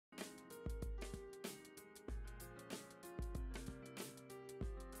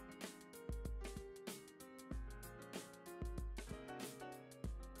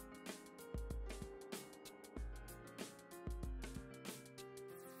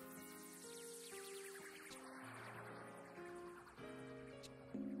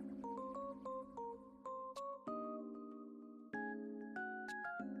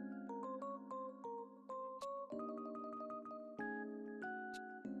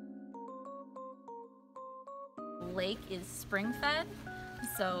lake is spring fed,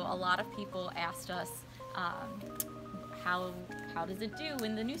 so a lot of people asked us how does it do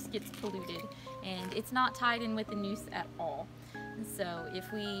when the Neuse gets polluted, and it's not tied in with the Neuse at all. So if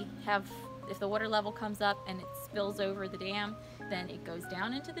the water level comes up and it spills over the dam, then it goes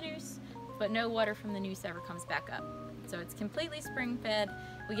down into the Neuse, but no water from the Neuse ever comes back up. So it's completely spring fed.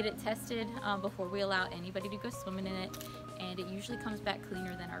 We get it tested before we allow anybody to go swimming in it, and it usually comes back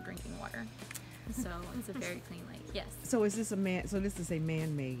cleaner than our drinking water. So it's a very clean lake, yes. So is this this is a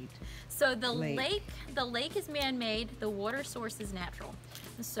man-made? So the lake is man-made. The water source is natural.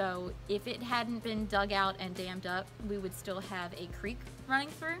 So if it hadn't been dug out and dammed up, we would still have a creek running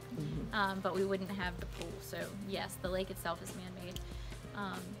through, but we wouldn't have the pool. So yes, the lake itself is man-made.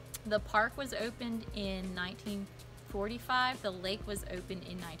 The park was opened in 1945. The lake was opened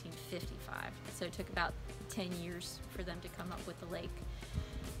in 1955. So it took about 10 years for them to come up with the lake.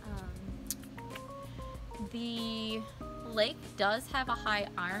 The lake does have a high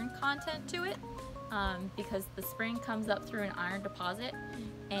iron content to it because the spring comes up through an iron deposit,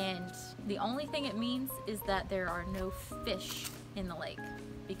 and the only thing it means is that there are no fish in the lake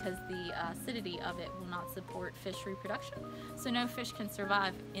because the acidity of it will not support fish reproduction. So no fish can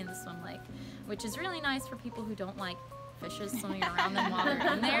survive in the swim lake, which is really nice for people who don't like fishes swimming around them while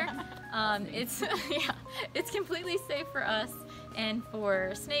they're in there. It's completely safe for us and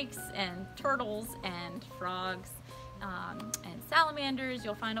for snakes and turtles and frogs and salamanders.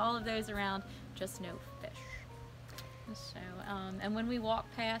 You'll find all of those around, just no fish. So, and when we walk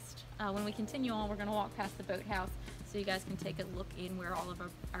past, when we continue on, we're going to walk past the boathouse so you guys can take a look in where all of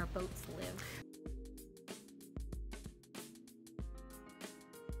our boats live.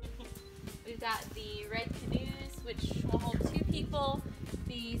 We've got the red canoes, which will hold 2 people.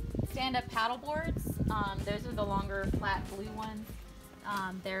 The stand-up paddle boards, those are the longer, flat blue ones.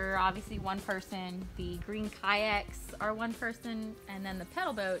 They're obviously 1 person. The green kayaks are 1 person, and then the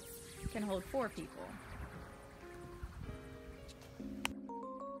pedal boats can hold 4 people.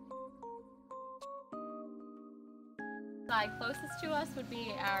 The side closest to us would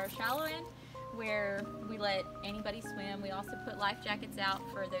be our shallow end, where we let anybody swim. We also put life jackets out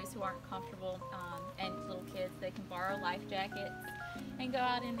for those who aren't comfortable, and little kids, they can borrow life jackets and go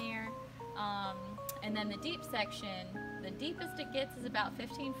out in there. And then the deep section, the deepest it gets is about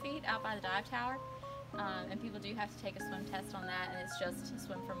 15 feet out by the dive tower, and people do have to take a swim test on that, and it's just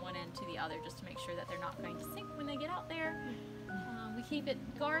swim from one end to the other just to make sure that they're not going to sink when they get out there. We keep it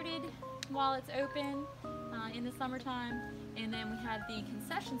guarded while it's open in the summertime, and then we have the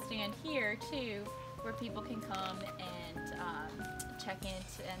concession stand here too, where people can come and check in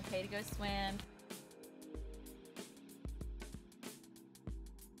and pay to go swim.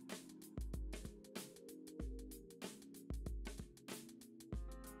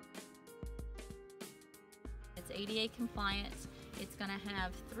 It's ADA compliant. It's going to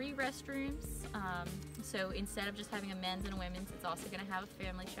have 3 restrooms, so instead of just having a men's and a women's, it's also going to have a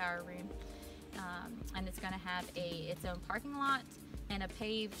family shower room, and it's going to have its own parking lot and a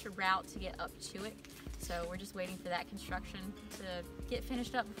paved route to get up to it. So we're just waiting for that construction to get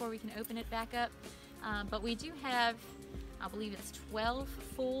finished up before we can open it back up. But we do have, I believe it's 12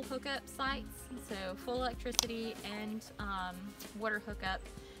 full hookup sites, so full electricity and water hookup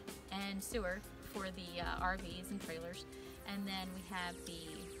and sewer for the RVs and trailers. And then we have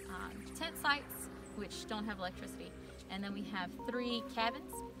the tent sites, which don't have electricity. And then we have 3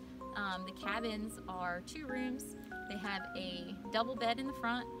 cabins. The cabins are 2 rooms. They have a double bed in the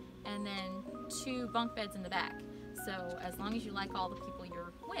front and then 2 bunk beds in the back. So as long as you like all the people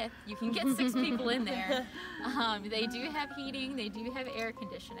you're with, you can get 6 people in there. They do have heating, they do have air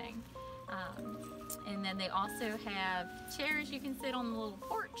conditioning. And then they also have chairs you can sit on the little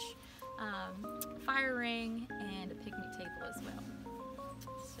porch, fire ring, and a picnic table as well.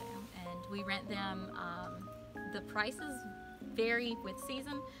 So, and we rent them, the prices vary with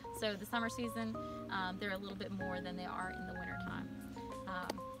season. So the summer season, they're a little bit more than they are in the winter time.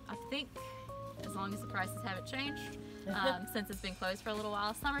 I think as long as the prices haven't changed since it's been closed for a little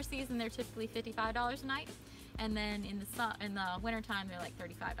while. Summer season, they're typically $55 a night, and then in the winter time, they're like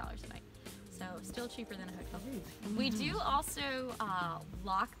 $35 a night. So still cheaper than a hotel. We do also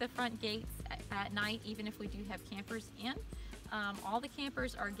lock the front gates at night, even if we do have campers in. All the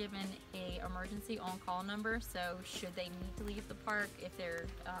campers are given a emergency on-call number, so should they need to leave the park, if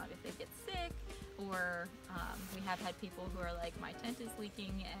they get sick or we have had people who are like, my tent is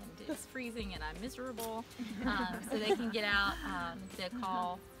leaking and it's freezing and I'm miserable. So they can get out, they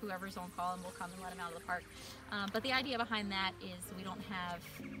call whoever's on call and we'll come and let them out of the park. But the idea behind that is we don't have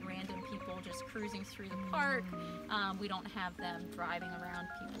random people just cruising through the park. We don't have them driving around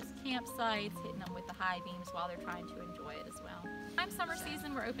people's campsites, hitting them with the high beams while they're trying to enjoy it as well. Summer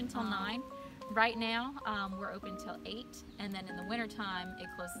season, we're open till 9. Right now, we're open till 8, and then in the winter time, it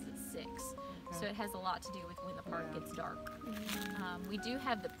closes at 6. So it has a lot to do with when the park gets dark. We do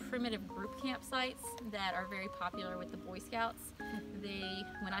have the primitive group campsites that are very popular with the Boy Scouts.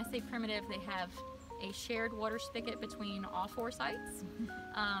 When I say primitive, they have a shared water spigot between all 4 sites.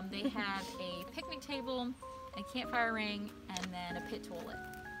 They have a picnic table, a campfire ring, and then a pit toilet.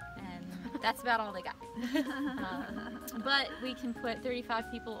 And that's about all they got. But we can put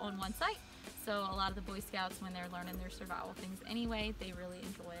 35 people on one site. So a lot of the Boy Scouts, when they're learning their survival things anyway, they really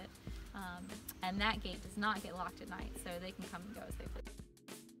enjoy it. And that gate does not get locked at night, so they can come and go as they please.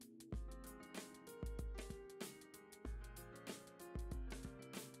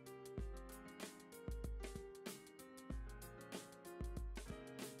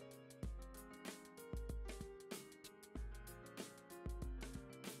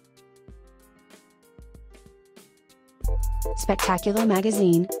 Spectacular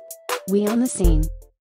Magazine. We on the scene.